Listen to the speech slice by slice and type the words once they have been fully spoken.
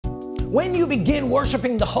When you begin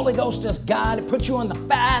worshiping the Holy Ghost as God, it puts you on the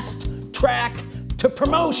fast track to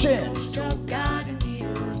promotion. The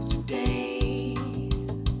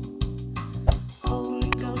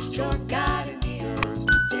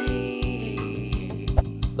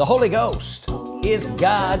Holy Ghost is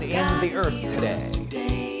God in the earth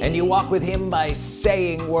today, and you walk with him by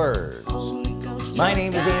saying words. My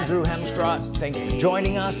name is Andrew Hemstrought. Thank you for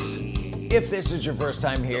joining us. If this is your first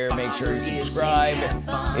time here, make sure you subscribe.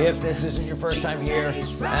 If this isn't your first time here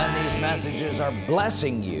and these messages are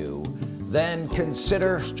blessing you, then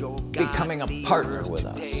consider becoming a partner with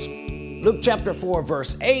us. Luke chapter 4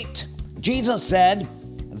 verse 8, Jesus said,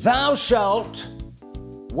 "Thou shalt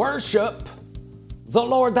worship the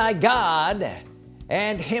Lord thy God,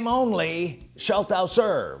 and him only shalt thou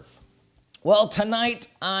serve." Well, tonight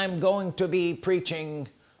I'm going to be preaching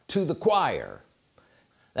to the choir.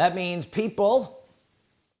 That means people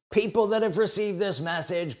that have received this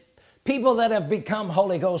message, people that have become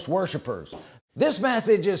Holy Ghost worshipers. This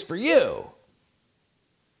message is for you,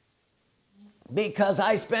 because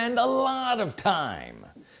I spend a lot of time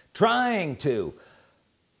trying to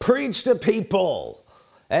preach to people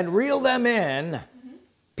and reel them in,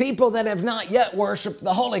 people that have not yet worshiped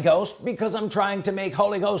the Holy Ghost, because I'm trying to make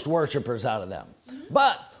Holy Ghost worshipers out of them.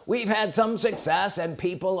 But we've had some success, and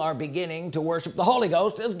people are beginning to worship the Holy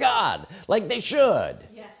Ghost as God, like they should.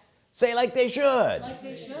 Yes. Say like they should. Like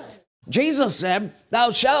they should. Jesus said, "Thou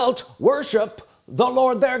shalt worship the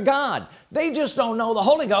Lord their God." They just don't know the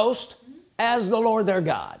Holy Ghost as the Lord their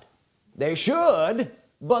God. They should,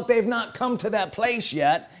 but they've not come to that place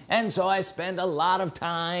yet, and so I spend a lot of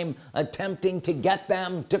time attempting to get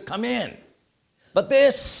them to come in. But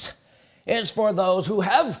this is for those who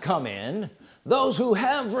have come in, those who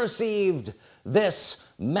have received this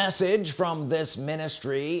message from this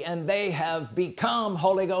ministry, and they have become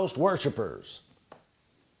Holy Ghost worshipers.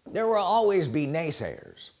 There will always be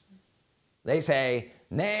naysayers. They say,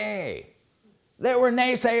 "Nay." There were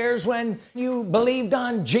naysayers when you believed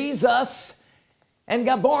on Jesus and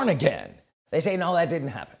got born again. They say, "No, that didn't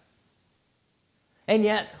happen." And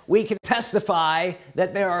yet we can testify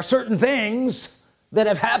that there are certain things that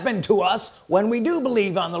have happened to us when we do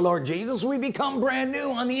believe on the Lord Jesus. We become brand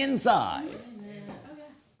new on the inside. Okay.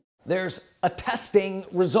 There's attesting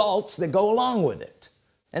results that go along with it,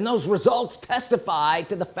 and those results testify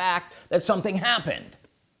to the fact that something happened.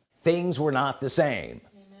 Things were not the same.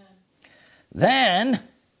 Amen. Then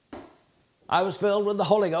I was filled with the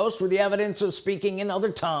Holy Ghost with the evidence of speaking in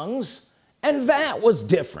other tongues, and that was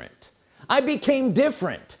different. I became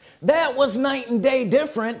different. That was night and day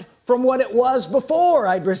different from what it was before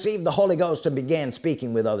I'd received the Holy Ghost and began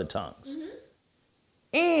speaking with other tongues.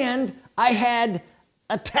 And I had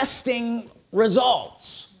attesting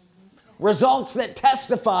results, results that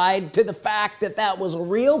testified to the fact that that was a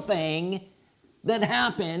real thing that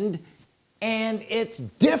happened, and it's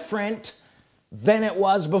different than it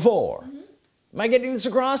was before. Am I getting this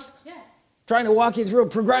across? Yes. Trying to walk you through a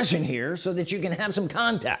progression here so that you can have some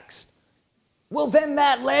context. Well, then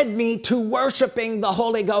that led me to worshiping the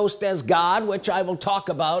Holy Ghost as God, which I will talk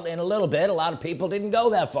about in a little bit. A lot of people didn't go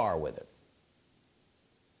that far with it.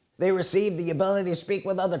 They received the ability to speak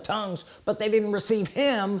with other tongues, but they didn't receive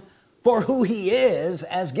him for who he is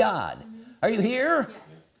as God. Are you here?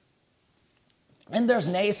 Yes. And there's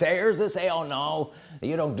naysayers that say, "Oh no,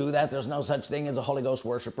 you don't do that. There's no such thing as a Holy Ghost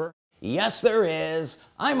worshiper." Yes, there is.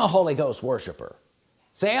 I'm a Holy Ghost worshiper.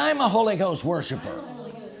 Say, "I'm a Holy Ghost worshiper."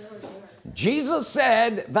 Jesus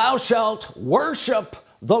said, "Thou shalt worship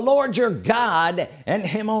the Lord your God, and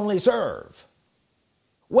him only serve."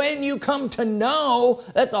 When you come to know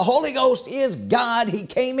that the Holy Ghost is God, he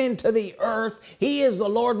came into the earth, he is the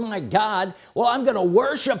Lord my God, well, I'm going to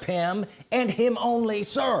worship him and him only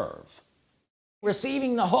serve.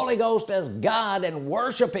 Receiving the Holy Ghost as God and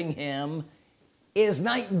worshiping him is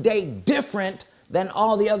night and day different than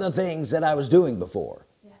all the other things that I was doing before.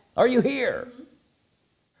 Yes. Are you here?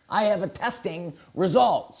 I have attesting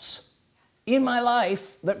results in my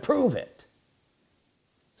life that prove it.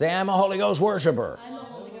 Say, "I'm a Holy Ghost worshiper." I'm a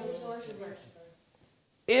Holy Ghost worshiper.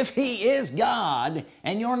 If he is God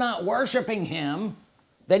and you're not worshiping him,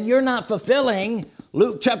 then you're not fulfilling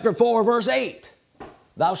Luke chapter 4 verse 8.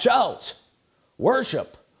 "Thou shalt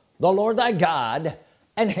worship the Lord thy God,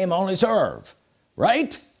 and him only serve."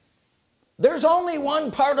 Right? There's only one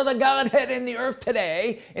part of the Godhead in the earth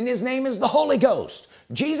today, and his name is the Holy Ghost.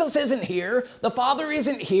 Jesus isn't here. The Father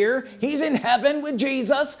isn't here. He's in heaven with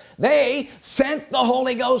Jesus. They sent the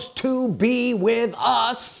Holy Ghost to be with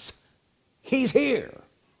us. He's here.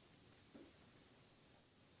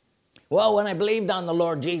 Well, when I believed on the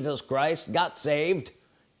Lord Jesus Christ, got saved,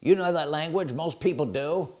 you know that language, most people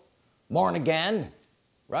do. born again,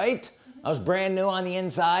 right? I was brand new on the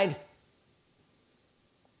inside,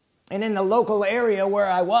 and in the local area where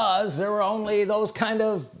I was, there were only those kind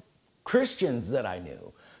of Christians that I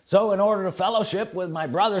knew. So in order to fellowship with my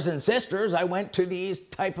brothers and sisters, I went to these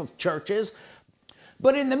type of churches.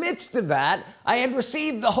 But in the midst of that, I had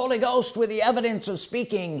received the Holy Ghost with the evidence of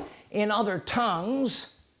speaking in other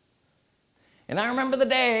tongues. And I remember the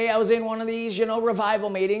day I was in one of these, revival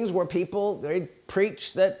meetings where they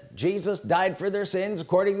preach that Jesus died for their sins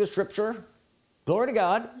according to the scripture. Glory to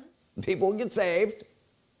God. People would get saved.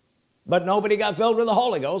 But nobody got filled with the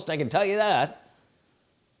Holy Ghost, I can tell you that.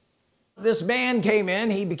 This man came in.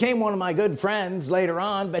 He became one of my good friends later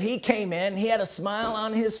on, but he came in. He had a smile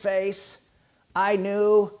on his face. I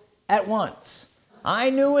knew at once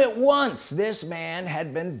this man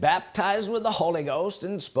had been baptized with the Holy Ghost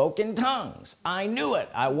and spoke in tongues. I knew it.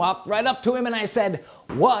 I walked right up to him and I said,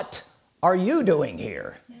 "What are you doing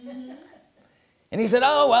here?" And he said,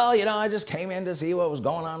 "Oh, well, I just came in to see what was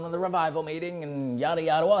going on with the revival meeting and yada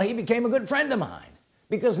yada." Well, he became a good friend of mine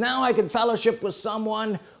because now I could fellowship with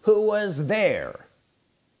someone who was there.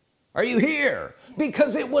 Are you here?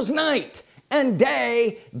 Because it was night and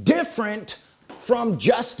day, different from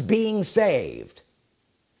just being saved.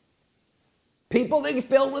 People that get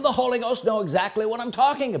filled with the Holy Ghost know exactly what I'm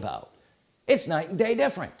talking about. It's night and day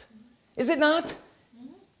different, is it not?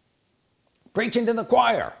 Preaching to the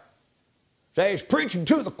choir. Say, he's preaching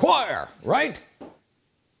to the choir, right?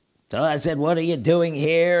 So I said, "What are you doing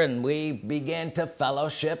here?" And we began to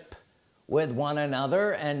fellowship with one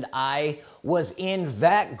another, and I was in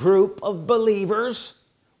that group of believers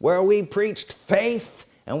where we preached faith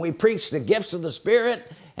and we preached the gifts of the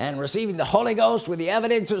Spirit and receiving the Holy Ghost with the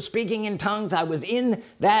evidence of speaking in tongues. I was in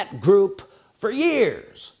that group for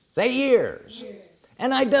years. Say years.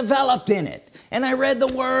 And I developed in it, and I read the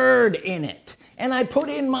Word in it, and I put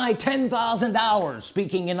in my 10,000 hours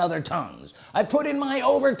speaking in other tongues. I put in my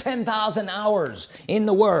over 10,000 hours in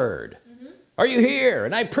the Word. Are you here?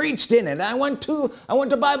 And I preached in it. I went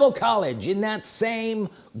to Bible college in that same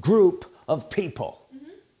group of people.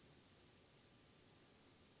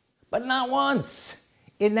 But not once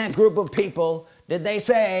in that group of people did they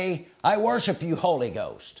say, "I worship you, Holy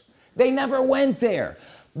Ghost." They never went there.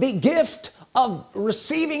 The gift of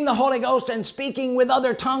receiving the Holy Ghost and speaking with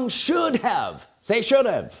other tongues should have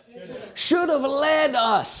led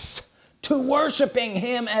us to worshiping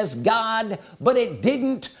him as God, but it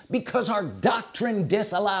didn't because our doctrine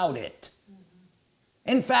disallowed it.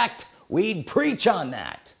 In fact, we'd preach on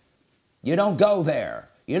that. You don't go there.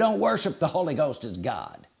 You don't worship the Holy Ghost as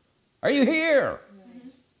God. Are you here?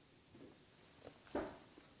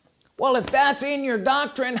 Well, if that's in your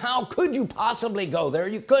doctrine, how could you possibly go there?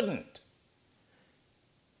 You couldn't.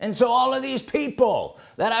 And so all of these people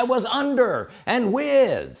that I was under and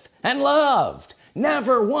with and loved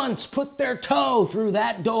never once put their toe through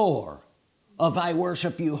that door of "I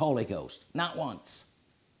worship you, Holy Ghost." Not once.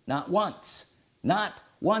 Not once. Not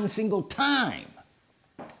one single time.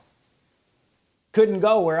 Couldn't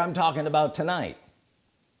go where I'm talking about tonight.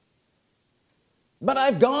 But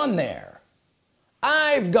I've gone there.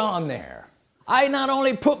 I've gone there. I not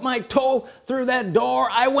only put my toe through that door,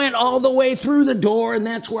 I went all the way through the door, and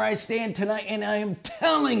that's where I stand tonight. And I am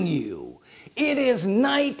telling you, it is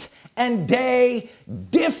night and day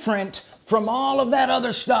different from all of that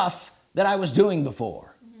other stuff that I was doing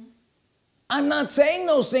before. I'm not saying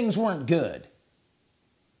those things weren't good.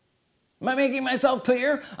 Am I making myself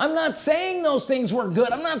clear? I'm not saying those things were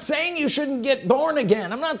good. I'm not saying you shouldn't get born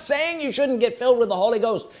again. I'm not saying you shouldn't get filled with the Holy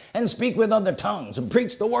Ghost and speak with other tongues and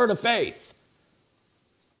preach the word of faith.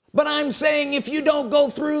 But I'm saying if you don't go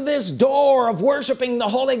through this door of worshiping the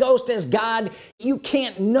Holy Ghost as God, you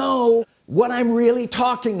can't know what I'm really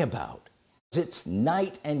talking about. It's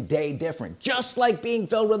night and day different. Just like being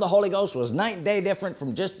filled with the Holy Ghost was night and day different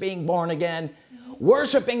from just being born again,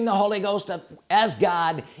 worshiping the Holy Ghost as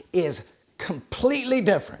God is completely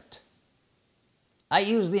different. I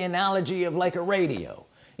use the analogy of like a radio.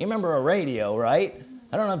 You remember a radio, right?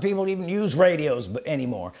 I don't know if people even use radios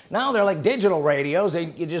anymore. Now they're like digital radios.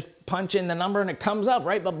 You just punch in the number and it comes up,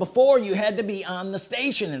 right? But before, you had to be on the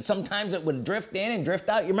station, and sometimes it would drift in and drift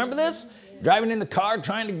out. You remember this? Driving in the car,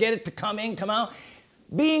 trying to get it to come in, come out.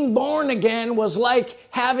 Being born again was like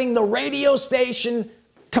having the radio station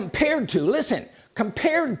compared to, listen,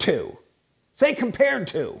 compared to, say compared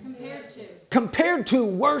to. Compared to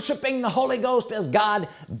worshiping the Holy Ghost as God,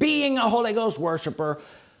 being a Holy Ghost worshiper.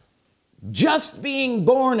 Just being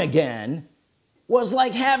born again was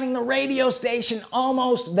like having the radio station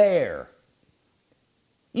almost there.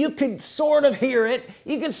 You could sort of hear it.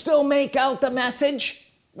 You could still make out the message,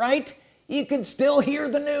 right? You could still hear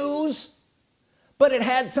the news, but it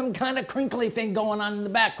had some kind of crinkly thing going on in the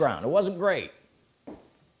background. It wasn't great.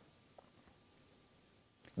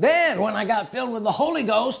 Then when I got filled with the Holy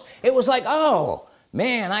Ghost, it was like, oh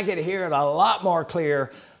man, I could hear it a lot more clear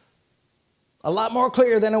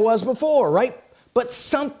than it was before, right? But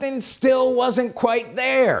something still wasn't quite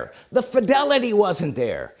there. The fidelity wasn't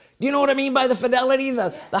there. Do you know what I mean by the fidelity?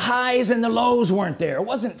 The highs and the lows weren't there. It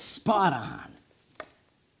wasn't spot on.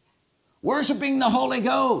 Worshiping the Holy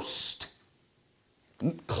Ghost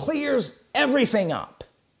clears everything up.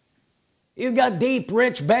 You've got deep,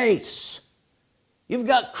 rich bass. You've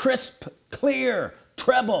got crisp, clear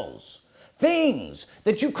trebles. Things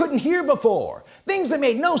that you couldn't hear before, things that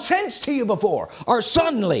made no sense to you before, are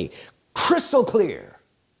suddenly crystal clear.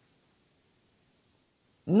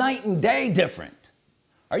 Night and day different.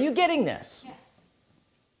 Are you getting this? Yes.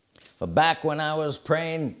 But back when I was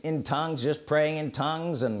praying in tongues, just praying in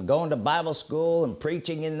tongues and going to Bible school and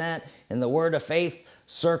preaching in the Word of Faith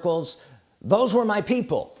circles, those were my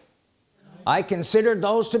people. I considered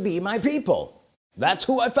those to be my people. That's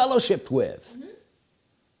who I fellowshiped with.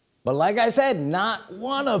 But like I said, not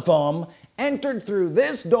one of them entered through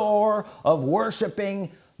this door of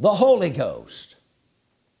worshiping the Holy Ghost.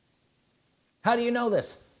 How do you know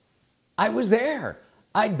this? I was there.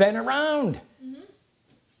 I'd been around.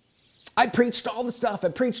 I preached all the stuff. I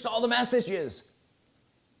preached all the messages.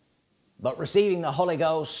 But receiving the Holy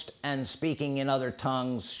Ghost and speaking in other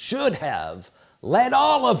tongues should have led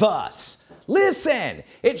all of us, listen,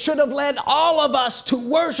 it should have led all of us to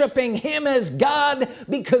worshiping him as God,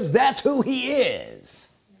 because that's who he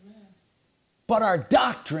is. Amen. But our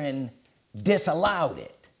doctrine disallowed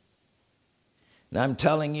it. And I'm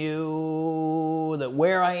telling you that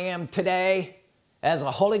where I am today as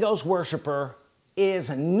a Holy Ghost worshiper is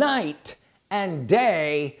night and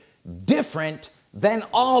day different than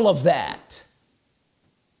all of that.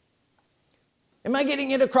 Am I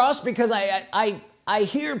getting it across? Because I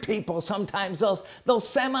hear people sometimes, they'll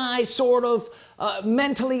semi sort of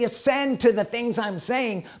mentally ascend to the things I'm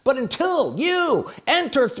saying, but until you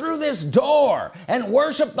enter through this door and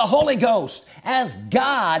worship the Holy Ghost as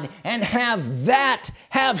God and have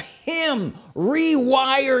him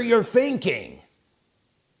rewire your thinking,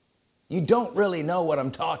 you don't really know what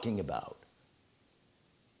I'm talking about.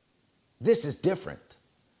 This is different.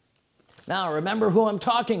 Now remember who I'm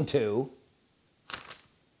talking to.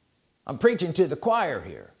 I'm preaching to the choir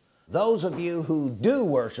here. Those of you who do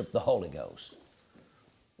worship the Holy Ghost,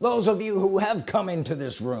 those of you who have come into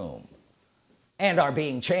this room and are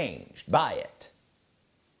being changed by it.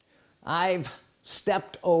 I've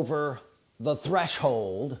stepped over the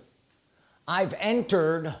threshold. I've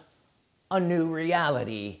entered a new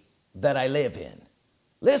reality that I live in.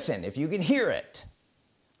 Listen, if you can hear it,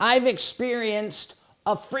 I've experienced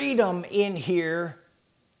a freedom in here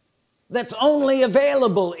that's only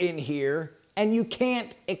available in here, and you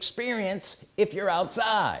can't experience if you're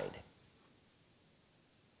outside.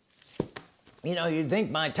 You know, you'd think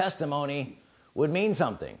my testimony would mean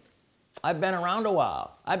something. I've been around a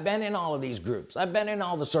while. I've been in all of these groups. I've been in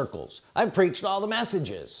all the circles. I've preached all the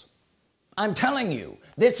messages. I'm telling you,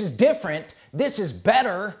 this is different. This is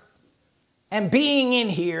better. And being in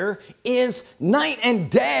here is night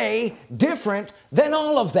and day different than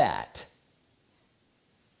all of that.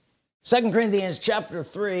 2 Corinthians chapter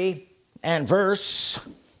 3 and verse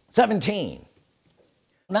 17.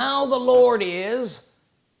 Now the Lord is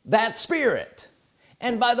that Spirit.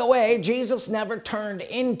 And by the way, Jesus never turned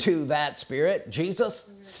into that Spirit.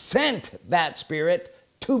 Jesus sent that Spirit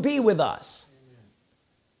to be with us.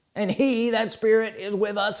 And he, that Spirit, is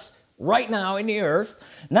with us right now in the earth.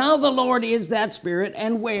 Now the Lord is that Spirit,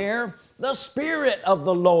 and where the Spirit of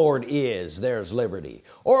the Lord is, there's liberty.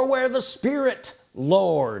 Or where the Spirit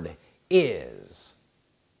Lord is.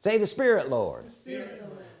 Say the Spirit Lord. The Spirit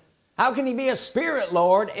Lord. How can he be a Spirit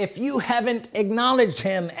Lord if you haven't acknowledged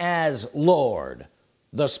him as Lord,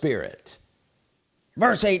 the Spirit?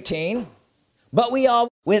 Verse 18. But we all,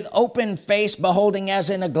 with open face, beholding as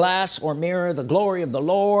in a glass or mirror the glory of the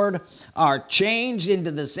Lord, are changed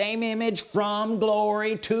into the same image from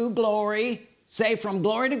glory to glory. Say, from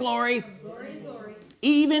glory to glory. From glory to glory.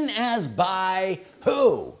 Even as by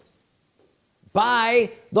who?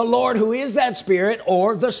 By the Lord, who is that Spirit,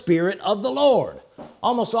 or the Spirit of the Lord.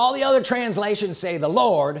 Almost all the other translations say the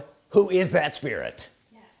Lord, who is that Spirit.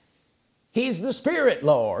 Yes. He's the Spirit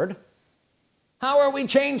Lord. How are we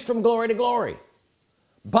changed from glory to glory?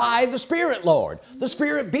 By the Spirit Lord. The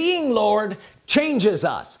Spirit being Lord changes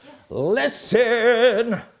us. Yes.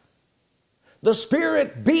 Listen. The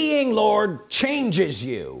Spirit being Lord changes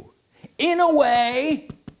you in a way,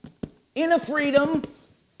 in a freedom,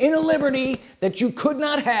 in a liberty that you could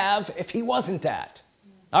not have if he wasn't that.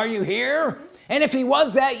 Are you here? And if he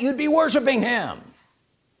was that, you'd be worshiping him.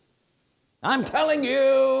 I'm telling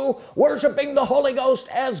you, worshiping the Holy Ghost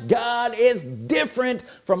as God is different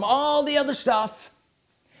from all the other stuff,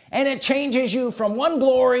 and it changes you from one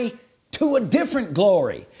glory to a different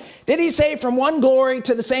glory. Did he say from one glory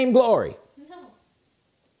to the same glory? No.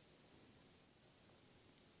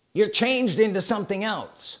 You're changed into something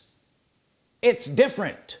else. It's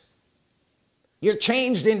different. You're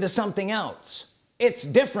changed into something else. It's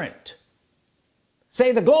different.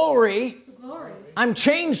 Say the glory, I'm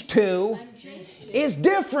changed to is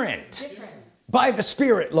different by the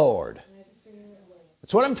Spirit, Lord.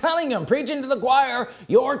 That's what I'm telling you. I'm preaching to the choir.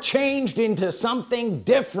 You're changed into something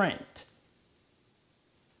different.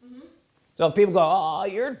 So people go, oh,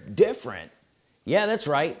 you're different. Yeah, that's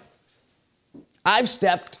right. I've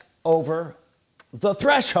stepped over the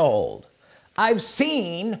threshold. I've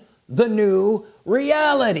seen the new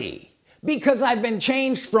reality because I've been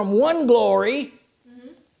changed from one glory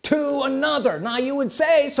to another. Now you would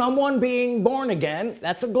say someone being born again,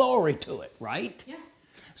 that's a glory to it, right? Yeah.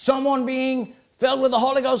 Someone being filled with the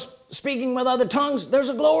Holy Ghost, speaking with other tongues, there's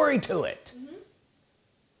a glory to it.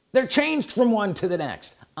 They're changed from one to the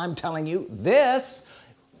next. I'm telling you this,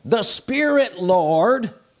 the Spirit,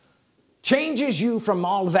 Lord, changes you from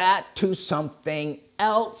all that to something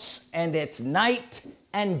else, and it's night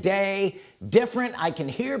and day different. I can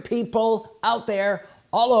hear people out there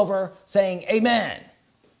all over saying amen.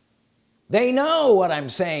 They know what I'm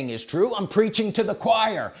saying is true. I'm preaching to the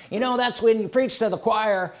choir. You know, that's when you preach to the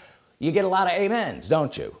choir, you get a lot of amens,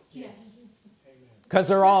 don't you? Yes. Because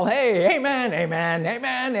they're all, hey, amen, amen,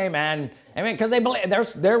 amen, amen, amen, because they believe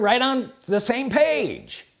they're right on the same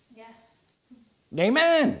page. Yes.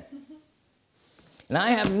 Amen. And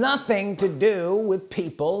I have nothing to do with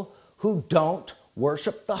people who don't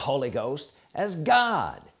worship the Holy Ghost as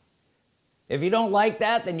God. If you don't like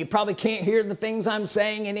that, then you probably can't hear the things I'm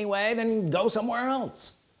saying anyway, then go somewhere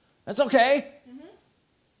else. That's okay.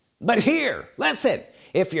 But here, listen,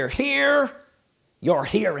 if you're here, you're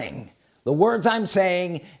hearing the words I'm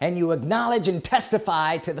saying, and you acknowledge and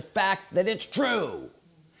testify to the fact that it's true,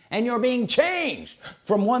 and you're being changed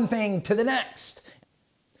from one thing to the next.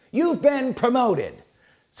 You've been promoted.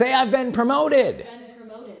 Say, I've been promoted.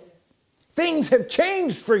 Things have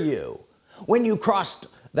changed for you when you crossed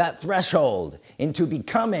that threshold into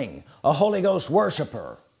becoming a Holy Ghost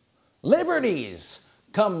worshiper. Liberties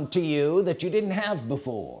come to you that you didn't have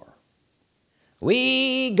before.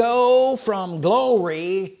 We go from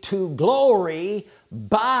glory to glory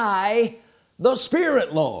by the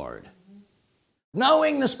Spirit, Lord.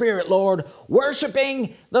 Knowing the Spirit, Lord,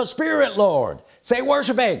 worshiping the Spirit, Lord. Say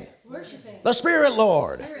worshiping. The Spirit,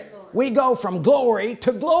 Lord. We go from glory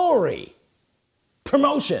to glory.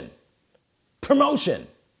 Promotion.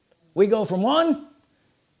 We go from one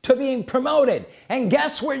to being promoted. And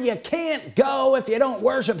guess where you can't go if you don't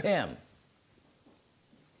worship him?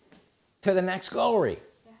 To the next glory.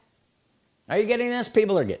 Are you getting this?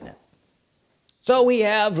 People are getting it. So we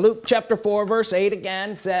have Luke chapter 4 verse 8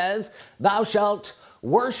 again says, thou shalt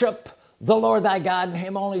worship the Lord thy God, and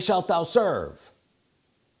him only shalt thou serve.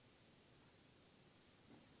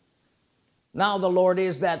 Now the Lord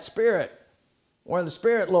is that Spirit. Where the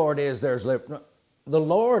Spirit, Lord, is, there's liberty. The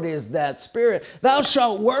Lord is that Spirit. Thou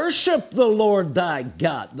shalt worship the Lord thy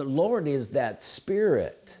God. The Lord is that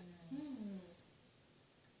Spirit.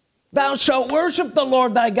 Thou shalt worship the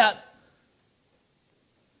Lord thy God.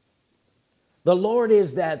 The Lord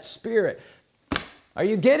is that Spirit. Are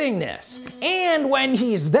you getting this? And when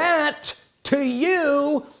he's that to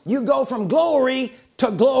you, you go from glory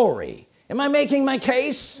to glory. Am I making my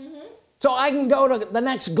case? So I can go to the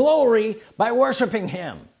next glory by worshiping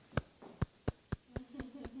him.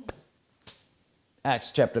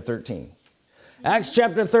 Acts chapter 13. Acts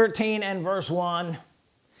chapter 13 and verse 1.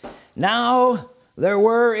 Now there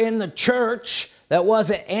were in the church that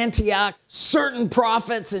was at Antioch certain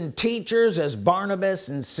prophets and teachers, as Barnabas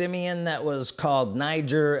and Simeon that was called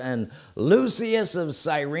Niger, and Lucius of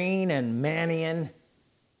Cyrene, and Manaen,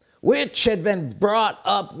 which had been brought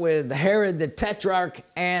up with Herod the Tetrarch,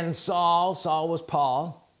 and Saul was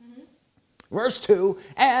Paul. Verse 2,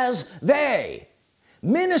 as they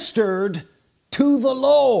ministered to the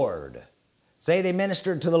Lord. Say, they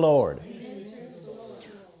ministered to the Lord.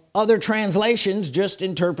 Other translations just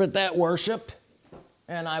interpret that worship,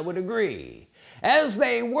 and I would agree. As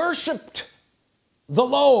they worshiped the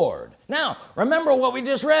Lord. Now remember what we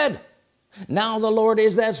just read. Now the Lord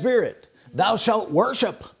is that Spirit. Thou shalt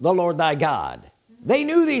worship the Lord thy God. They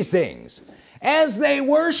knew these things. As they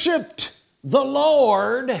worshiped the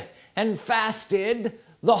Lord and fasted,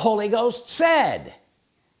 the Holy Ghost said.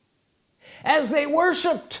 As they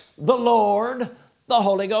worshiped the Lord, the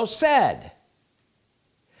Holy Ghost said,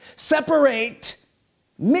 separate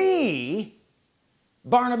me,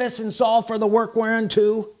 Barnabas and Saul, for the work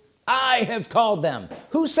whereunto I have called them.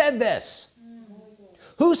 Who said this?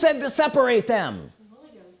 Who said to separate them?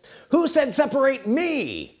 Who said separate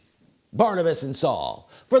me, Barnabas and Saul,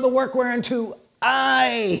 for the work whereunto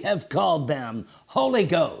I have called them? Holy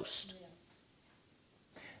Ghost.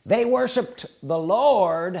 They worshiped the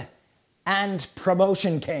Lord and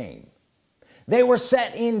promotion came. They were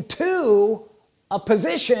set into a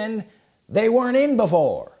position they weren't in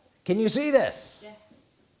before. Can you see this?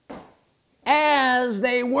 Yes. As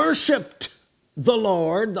they worshiped the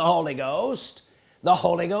Lord, the Holy Ghost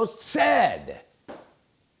said,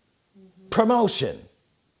 promotion.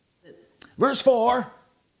 Verse 4,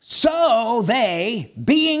 so they,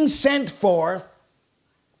 being sent forth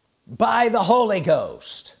by the Holy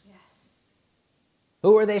Ghost. Yes.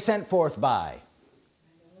 Who were they sent forth by?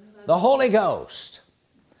 The Holy Ghost.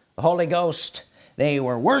 The Holy Ghost, they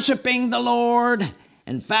were worshiping the Lord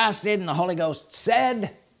and fasted, and the Holy Ghost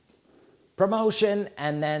said, promotion,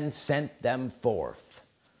 and then sent them forth.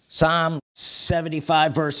 Psalm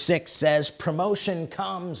 75 verse 6 says, promotion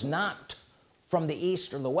comes not from the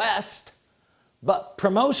east or the west, but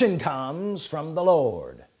promotion comes from the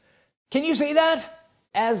Lord. Can you see that?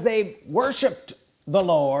 As they worshiped the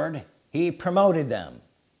Lord, he promoted them.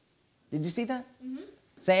 Did you see that?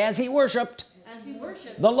 Say, as he worshiped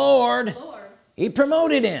the Lord, he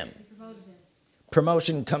promoted him.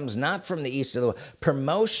 Promotion comes not from the east or the west.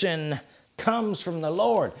 Promotion comes from the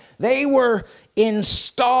Lord. They were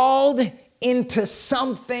installed into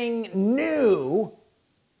something new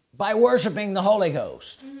by worshiping the Holy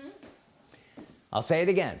Ghost. I'll say it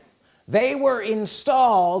again. They were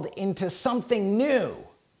installed into something new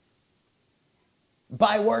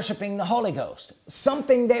by worshiping the Holy Ghost,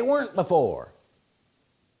 something they weren't before.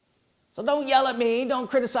 So don't yell at me, don't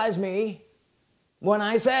criticize me when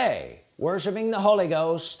I say worshiping the Holy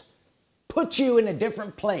Ghost puts you in a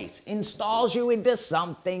different place, installs you into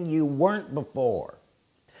something you weren't before.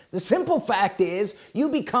 The simple fact is you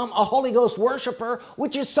become a Holy Ghost worshiper,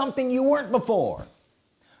 which is something you weren't before.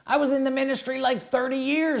 I was in the ministry like 30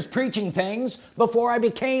 years preaching things before I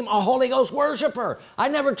became a Holy Ghost worshiper. I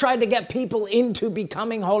never tried to get people into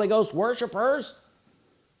becoming Holy Ghost worshipers,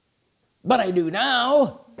 but I do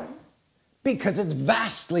now because it's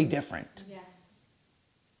vastly different. Yes.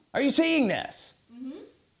 Are you seeing this?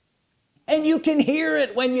 And you can hear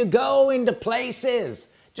it when you go into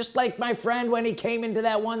places, just like my friend when he came into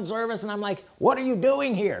that one service, and I'm like, what are you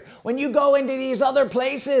doing here? When you go into these other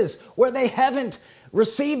places where they haven't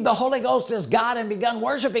received the Holy Ghost as God and begun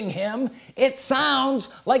worshiping him, it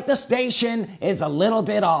sounds like the station is a little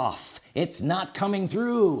bit off. It's not coming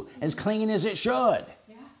through as clean as it should.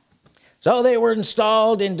 Yeah. So they were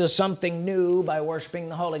installed into something new by worshiping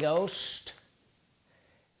the Holy Ghost.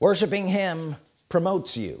 Worshiping him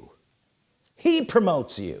promotes you. He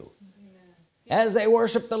promotes you. As they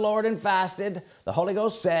worshiped the Lord and fasted, the Holy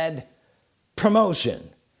Ghost said,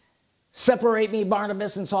 promotion. Separate me,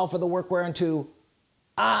 Barnabas and Saul, for the work whereunto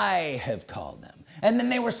I have called them. And then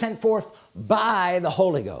they were sent forth by the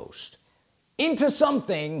Holy Ghost into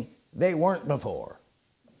something they weren't before.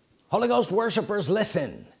 Holy Ghost worshipers,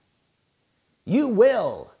 listen. You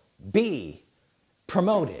will be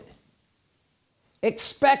promoted.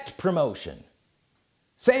 Expect promotion.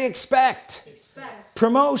 Say expect.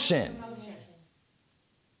 Promotion.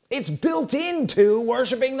 It's built into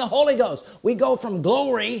worshiping the Holy Ghost. We go from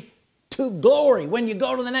glory to glory. When you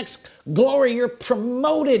go to the next glory, you're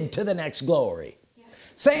promoted to the next glory. Yes.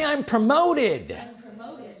 Say, I'm promoted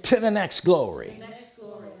to the next glory.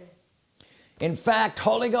 In fact,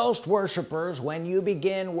 Holy Ghost worshipers, when you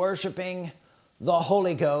begin worshiping the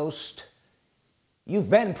Holy Ghost,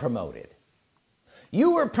 you've been promoted.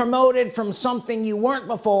 You were promoted from something you weren't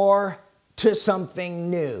before to something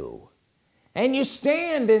new. And you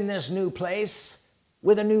stand in this new place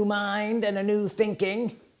with a new mind and a new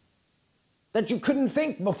thinking that you couldn't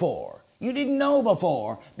think before, you didn't know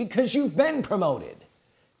before, because you've been promoted.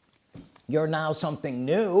 You're now something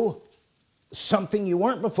new, something you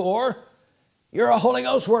weren't before. You're a Holy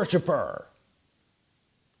Ghost worshiper.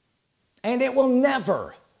 And it will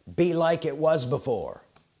never be like it was before.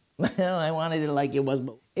 Well, I wanted it like it was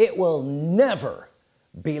before. It will never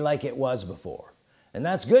be like it was before. And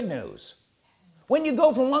that's good news. When you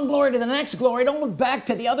go from one glory to the next glory, don't look back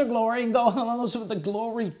to the other glory and go, oh, those were the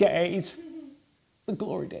glory days. The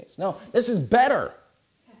glory days. No, this is better.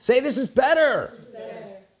 Say, this is better. This is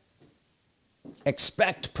better.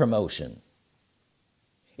 Expect promotion.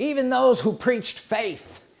 even those who preached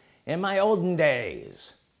faith in my olden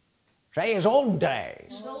days, say his olden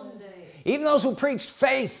days, even those who preached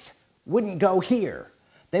faith wouldn't go here.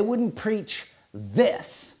 They wouldn't preach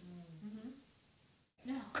this.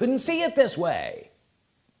 Couldn't see it this way.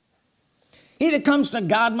 He that comes to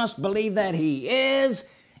God must believe that he is,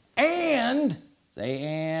 and say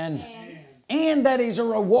and that he's a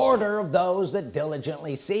rewarder of those that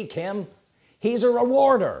diligently seek him. He's a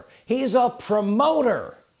rewarder. He's a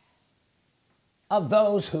promoter of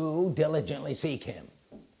those who diligently seek him.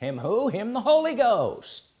 Him who? Him the Holy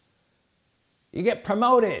Ghost. You get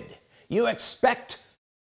promoted. You expect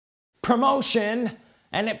promotion,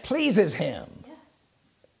 and it pleases him. Yes.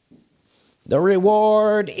 The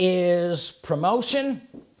reward is promotion.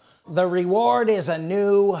 The reward is a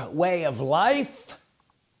new way of life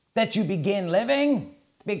that you begin living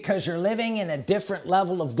because you're living in a different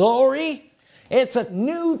level of glory. It's a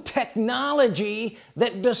new technology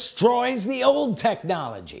that destroys the old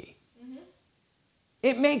technology.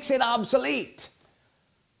 It makes it obsolete.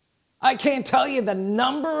 I can't tell you the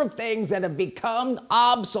number of things that have become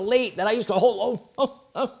obsolete that I used to hold.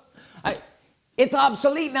 It's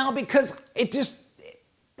obsolete now because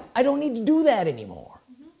I don't need to do that anymore.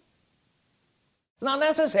 It's not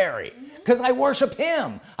necessary because I worship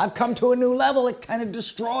him. I've come to a new level. It kind of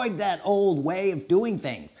destroyed that old way of doing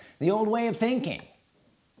things, the old way of thinking.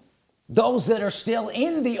 Those that are still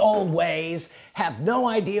in the old ways have no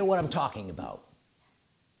idea what I'm talking about.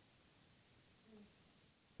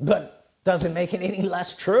 But doesn't make it any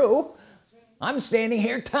less true. I'm standing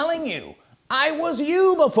here telling you, I was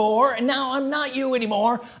you before, and now I'm not you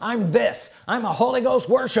anymore. I'm this. I'm a Holy Ghost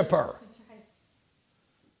worshiper.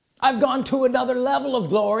 I've gone to another level of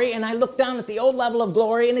glory, and I look down at the old level of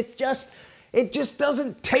glory, and it just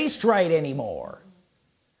doesn't taste right anymore.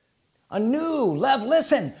 A new level,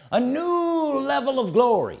 listen, a new level of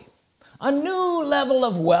glory, a new level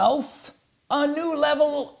of wealth, a new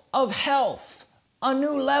level of health, a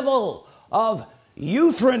new level of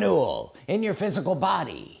youth renewal in your physical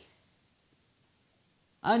body,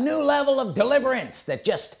 a new level of deliverance that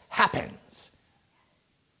just happens.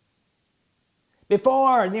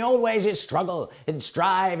 Before, in the old ways, you struggle and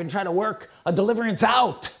strive and try to work a deliverance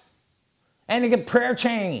out, and you get prayer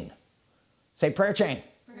chain. Say prayer chain.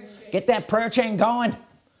 Get that prayer chain going.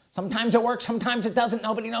 Sometimes it works, sometimes it doesn't.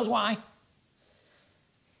 Nobody knows why.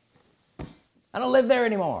 I don't live there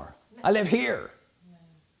anymore. I live here.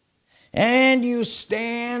 And you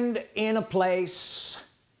stand in a place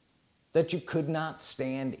that you could not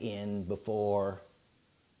stand in before,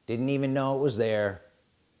 didn't even know it was there.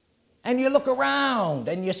 And you look around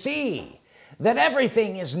and you see that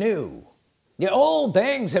everything is new. The old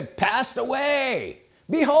things have passed away.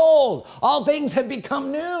 Behold, all things have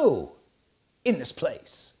become new in this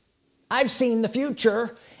place. I've seen the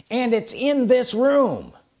future, and it's in this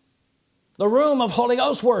room, the room of Holy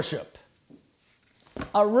Ghost worship.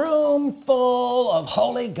 A room full of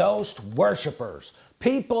Holy Ghost worshipers,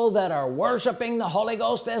 people that are worshiping the Holy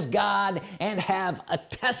Ghost as God and have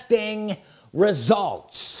attesting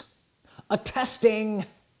results, attesting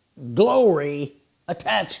glory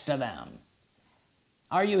attached to them.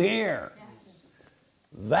 Are you here? Yes.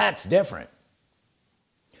 That's different.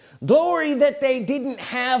 Glory that they didn't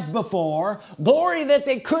have before, glory that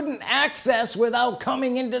they couldn't access without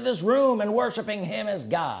coming into this room and worshiping him as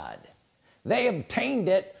God. They obtained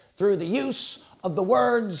it through the use of the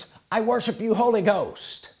words, I worship you, Holy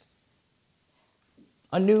Ghost.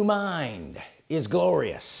 A new mind is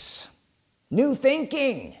glorious. New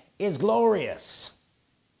thinking is glorious.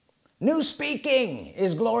 New speaking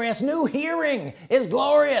is glorious. New hearing is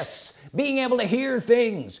glorious. Being able to hear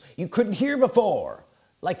things you couldn't hear before,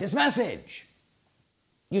 like this message.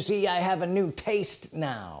 You see, I have a new taste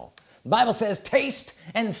now. The Bible says, taste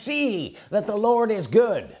and see that the Lord is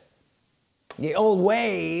good. The old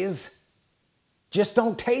ways just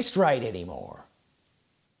don't taste right anymore.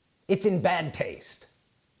 It's in bad taste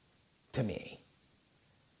to me.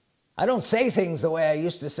 I don't say things the way I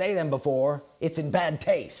used to say them before. It's in bad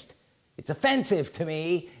taste. It's offensive to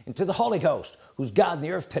me and to the Holy Ghost, who's God in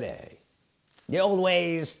the earth today. The old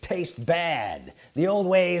ways taste bad. The old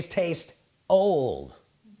ways taste old,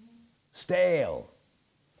 stale.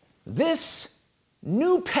 This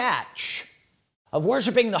new patch of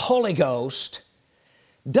worshiping the Holy Ghost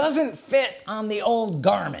doesn't fit on the old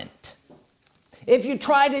garment. If you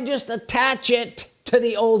try to just attach it to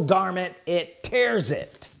the old garment, it tears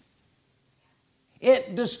it.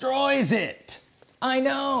 It destroys it. I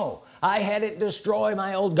know. I had it destroy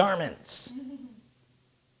my old garments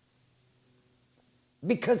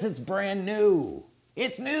because it's brand new.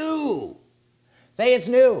 It's new. Say it's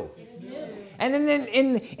new. It's new. And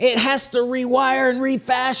then it has to rewire and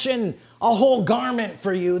refashion a whole garment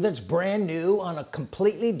for you that's brand new on a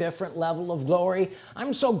completely different level of glory.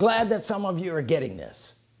 I'm so glad that some of you are getting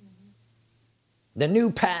this. The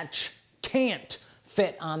new patch can't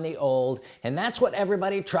fit on the old, and that's what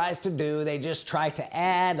everybody tries to do. They just try to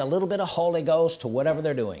add a little bit of Holy Ghost to whatever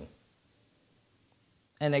they're doing,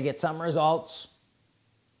 and they get some results,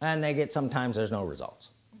 and they get sometimes there's no results.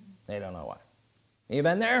 They don't know why. You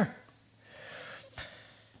been there?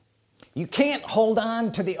 You can't hold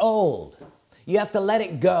on to the old. You have to let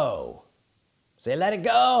it go. Say, let it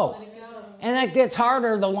go. Let it go. And that gets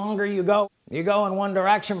harder the longer you go. You go in one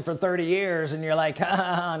direction for 30 years and you're like,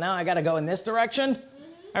 now I got to go in this direction.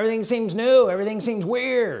 Everything seems new. Everything seems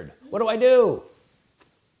weird. What do I do?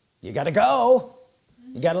 You got to go.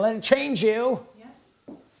 You got to let it change you. Yeah.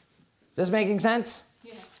 Is this making sense?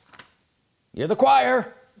 Yes. You're the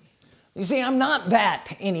choir. You see, I'm not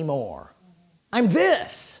that anymore. I'm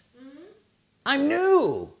this. I'm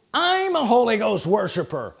new. I'm a Holy Ghost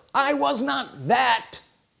worshiper. I was not that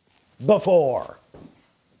before.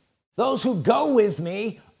 Those who go with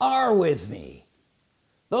me are with me.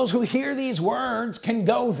 Those who hear these words can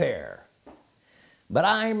go there. But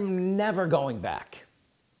I'm never going back.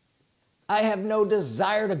 I have no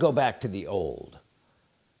desire to go back to the old.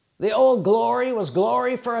 The old glory was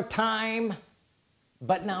glory for a time,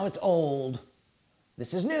 but now it's old.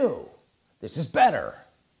 This is new. This is better.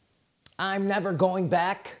 I'm never going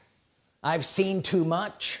back. I've seen too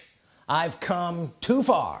much. I've come too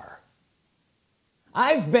far.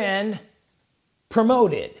 I've been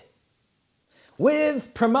promoted.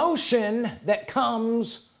 With promotion that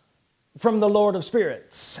comes from the Lord of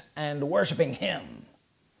Spirits and worshiping Him.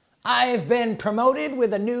 I've been promoted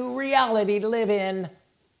with a new reality to live in,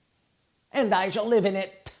 and I shall live in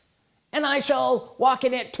it, and I shall walk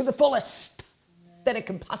in it to the fullest that it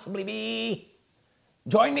can possibly be.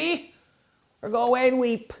 Join me or go away and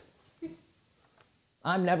weep.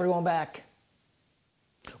 I'm never going back.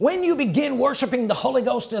 When you begin worshiping the Holy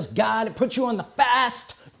Ghost as God, it puts you on the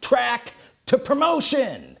fast track to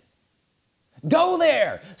promotion. Go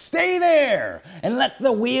there, stay there, and let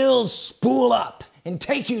the wheels spool up and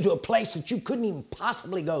take you to a place that you couldn't even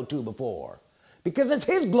possibly go to before, because it's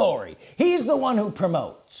His glory. He's the one who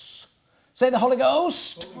promotes. Say, the Holy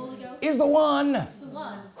Ghost, is the one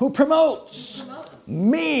who promotes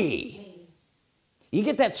me. You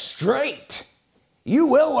get that straight, you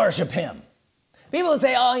will worship Him. People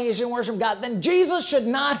say, oh, you should worship God. Then Jesus should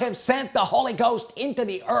not have sent the Holy Ghost into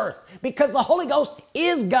the earth, because the Holy Ghost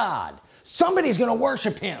is God. Somebody's going to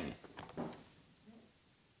worship Him.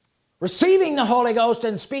 Receiving the Holy Ghost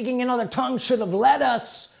and speaking in other tongues should have led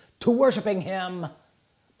us to worshiping Him,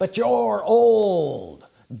 but your old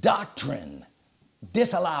doctrine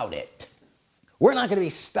disallowed it. We're not going to be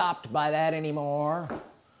stopped by that anymore.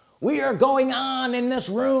 We are going on in this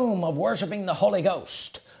room of worshiping the Holy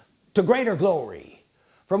Ghost to greater glory,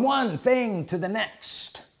 from one thing to the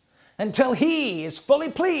next, until He is fully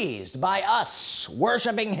pleased by us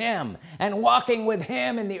worshiping Him and walking with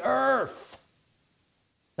Him in the earth.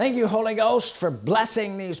 Thank you, Holy Ghost, for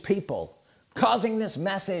blessing these people, causing this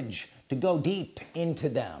message to go deep into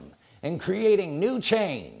them and creating new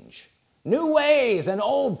change, new ways, and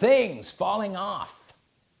old things falling off.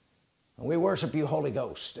 And we worship you, Holy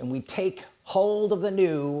Ghost, and we take hold of the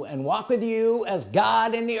new and walk with you as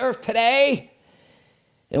God in the earth today,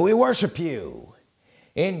 and we worship you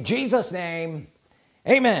in Jesus' name.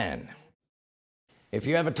 Amen. If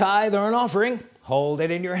you have a tithe or an offering, hold it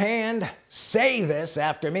in your hand. Say this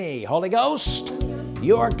after me. Holy Ghost,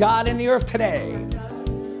 you are God in the earth today.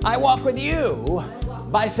 I walk with you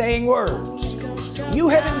by saying words. You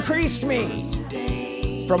have increased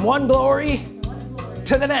me from one glory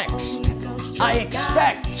to the next. I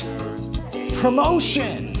expect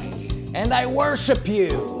promotion, and I worship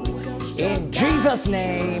you in Jesus'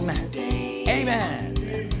 name.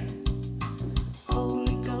 Amen.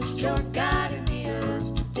 Holy Ghost, you're God in the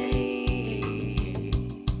earth today.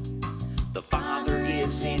 The Father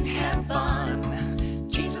is in heaven,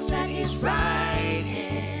 Jesus at His right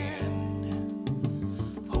hand.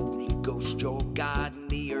 Holy Ghost, you're God